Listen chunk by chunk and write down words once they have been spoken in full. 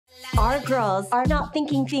Our girls are not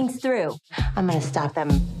thinking things through. I'm gonna stop them.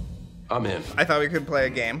 I'm in. I thought we could play a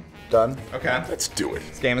game. Done. Okay. Let's do it.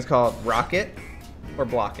 This game is called Rock It or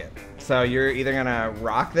Block It. So you're either gonna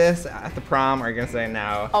rock this at the prom or you're gonna say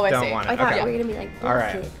no, don't want it. I thought okay. we were gonna be like, all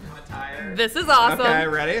right. it. This is awesome. Okay,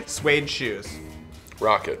 ready? Suede shoes.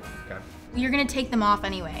 Rocket. Okay. You're gonna take them off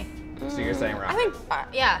anyway. So you're saying rock I think,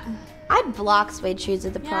 yeah. I'd block suede shoes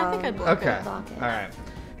at the Yeah, prom. I think I'd block Okay. it. Block it. All right.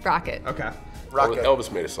 Rocket. Okay. Rocket. Elvis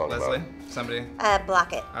made a song about Leslie, it. somebody?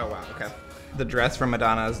 Block it. Oh wow. Okay. The dress from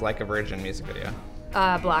Madonna's "Like a Virgin" music video.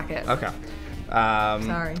 Block it. Okay.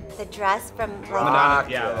 Sorry. The dress from Madonna.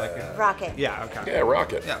 Yeah. Like. Rocket. Yeah. Okay. Yeah,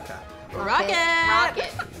 rocket. Yeah. Okay. Rocket.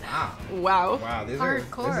 Rocket. Wow. Wow. Wow. These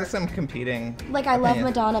Hardcore. are some competing. Like, I love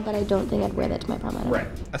opinions. Madonna, but I don't think I'd wear that to my prom. I don't know. Right.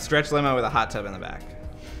 A stretch limo with a hot tub in the back.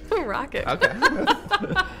 Rocket. Okay.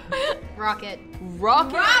 Rocket.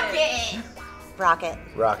 Rocket. Rocket. Rocket.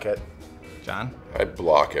 Rocket. John. I'd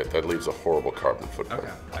block it. That leaves a horrible carbon footprint.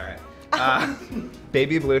 Okay. All right.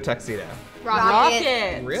 Baby blue tuxedo.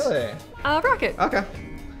 Rocket. Really? Rocket. Okay.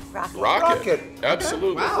 Rocket. Rocket.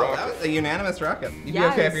 Absolutely, Wow. That rocket. was a unanimous rocket. You'd be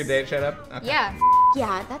Yes. okay if your date showed up? Okay. Yeah.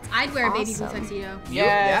 Yeah, that's I'd wear a baby blue awesome. tuxedo.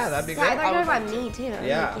 Yeah, that'd be Yeah, I great. thought you were talking about me, too.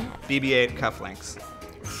 Yeah. Like, BB-8 cufflinks.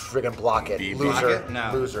 Friggin' block it. BB. Loser. Block it? No.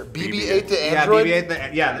 Loser. BB-8 the Yeah, Android? BB-8 the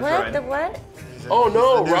What? droid. The what? Oh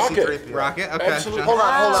no, The new rocket. C-3PO. Rocket? Okay. Absolutely.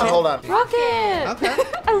 John. Hold on. Rocket. Okay.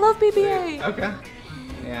 I love BB-8. Okay.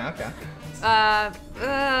 Yeah, okay.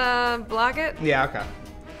 Block it. Yeah, okay.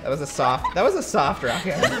 That was a soft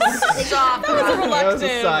rocket. Stop. That was a reluctant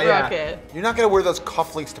yeah. rocket. You're not gonna wear those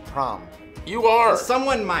cufflinks to prom. You are.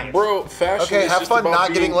 Someone might. Bro, fashion Okay, is have just fun about not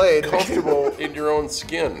being getting laid. comfortable in your own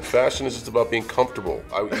skin. Fashion is just about being comfortable.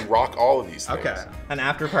 You rock all of these things. Okay. An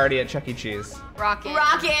after party at Chuck E. Cheese. Rocket.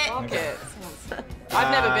 Rocket. Rocket. I've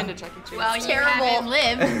never been to Chuck E. Cheese. Well, you haven't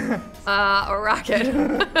lived. A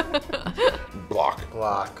rocket. Block.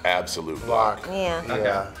 Block. Absolute Block. Yeah.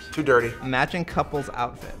 Yeah. Too dirty. Matching couples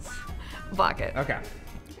outfits. Block it. Okay.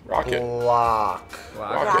 Rocket. Block.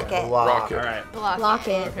 Rocket. Block. Rocket. All right. block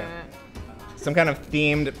it. Some kind of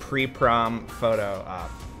themed pre-prom photo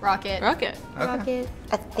op. Rocket. Rocket. Rocket.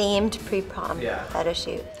 A themed pre-prom Yeah. photo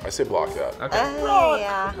shoot. I say block that. Okay. Oh,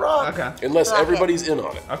 yeah. Rock. Okay. Unless Block it. everybody's in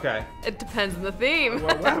on it. Okay. It depends on the theme.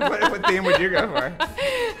 What theme would you go for?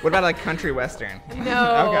 What about like country western? No, Okay.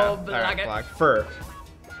 block All right, it. block. Fur.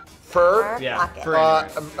 Fur. Yeah. Block it.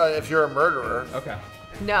 Fur. If you're a murderer. Okay.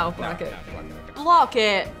 No, No, block it. no, block it. Okay. Block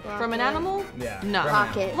it. From an it. animal? Yeah. No. From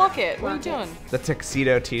Block an- it. Block it. What are you Block it. doing? The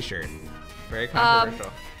tuxedo T-shirt. Very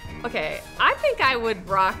controversial. Okay, I think I would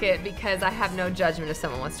rock it because I have no judgment if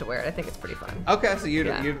someone wants to wear it. I think it's pretty fun. Okay, so you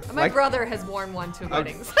Yeah. you My like brother has worn one to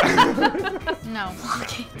weddings. No.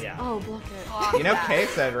 Block it. yeah. Oh, block it. You know, Kay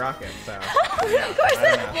said rocket, so. Yeah, of course.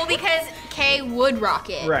 Well, because Kay would rock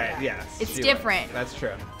it. Right. Yes. It's she would. different. That's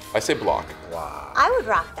true. I say block. I would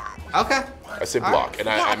rock that. Okay. I say block. And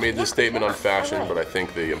I made this yeah, statement on yeah, fashion, alright. but I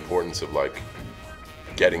think the importance of like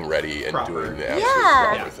getting ready and Proper. doing the absolute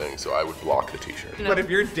Yeah. proper thing. So I would block the t-shirt. But if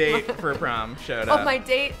your date for prom showed up. Oh, my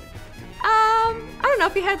date? I don't know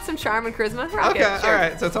if he had some charm and charisma. Rock Okay. it. Sure. All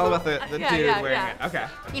right. So it's all about the Yeah, dude yeah, wearing yeah. it. Okay.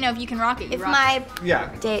 You know, if you can rock it, you If rock my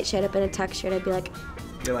Yeah. date showed up in a tux shirt, I'd be like,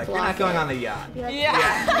 You're like, you're Block not going it. on the yacht. be like,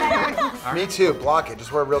 Yeah. Me too. Block it.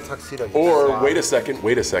 Just wear a real tuxedo. You Or just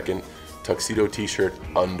wait a second. Tuxedo t-shirt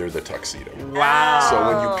under the tuxedo. Wow. So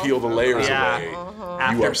when you peel the layers Yeah. away, you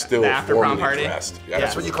After- are still the after prom formally party? dressed. Yeah.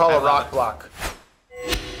 That's what you call I a love rock it. block.